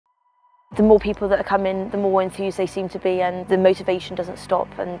The more people that are coming, the more enthused they seem to be, and the motivation doesn't stop,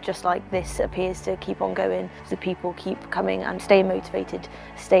 and just like this appears to keep on going. The people keep coming and staying motivated,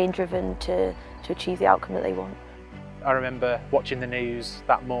 staying driven to achieve the outcome that they want. I remember watching the news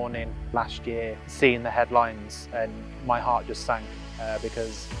that morning last year, seeing the headlines, and my heart just sank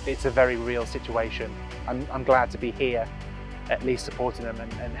because it's a very real situation. I'm glad to be here, at least supporting them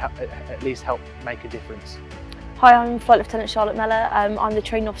and at least help make a difference. Hi, I'm Flight Lieutenant Charlotte Meller. I'm the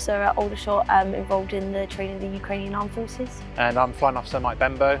training officer at Aldershot, involved in the training of the Ukrainian Armed Forces. And I'm Flying Officer Mike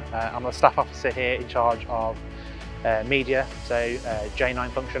Bembo. I'm a staff officer here in charge of media, so J9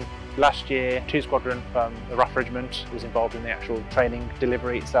 function. Last year, 2 Squadron from the RAF Regiment was involved in the actual training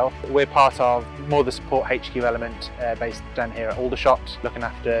delivery itself. We're part of more the support HQ element based down here at Aldershot, looking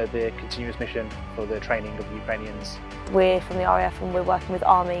after the continuous mission for the training of the Ukrainians. We're from the RAF and we're working with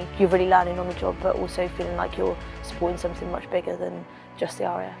Army. You're really learning on the job, but also feeling like you're supporting something much bigger than just the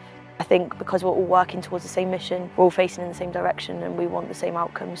RAF. I think because we're all working towards the same mission, we're all facing in the same direction and we want the same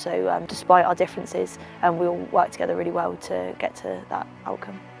outcome. So despite our differences, we all work together really well to get to that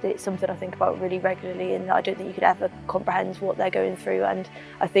outcome. It's something I think about really regularly, and I don't think you could ever comprehend what they're going through. And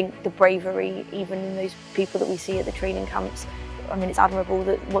I think the bravery, even in those people that we see at the training camps, I mean, it's admirable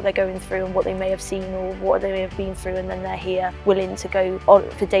that what they're going through and what they may have seen or what they may have been through, and then they're here willing to go on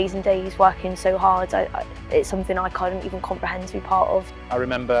for days and days working so hard. It's something I can't even comprehend to be part of. I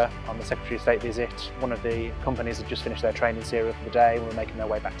remember on the Secretary of State visit, one of the companies had just finished their training serial for the day and were making their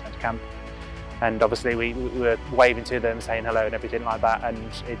way back down to camp. And obviously we were waving to them, saying hello and everything like that, and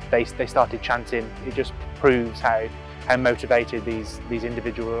they started chanting. It just proves how motivated these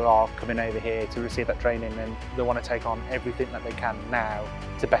individuals are coming over here to receive that training, and they want to take on everything that they can now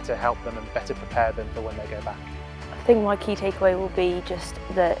to better help them and better prepare them for when they go back. I think my key takeaway will be just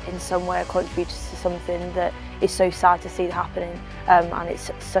that in some way I contributed to something that is so sad to see happening, and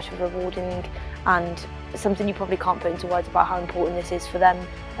it's such a rewarding and something you probably can't put into words about how important this is for them,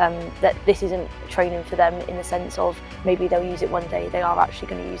 that this isn't training for them in the sense of maybe they'll use it one day. They are actually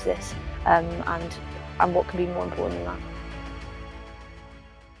going to use this, and what can be more important than that?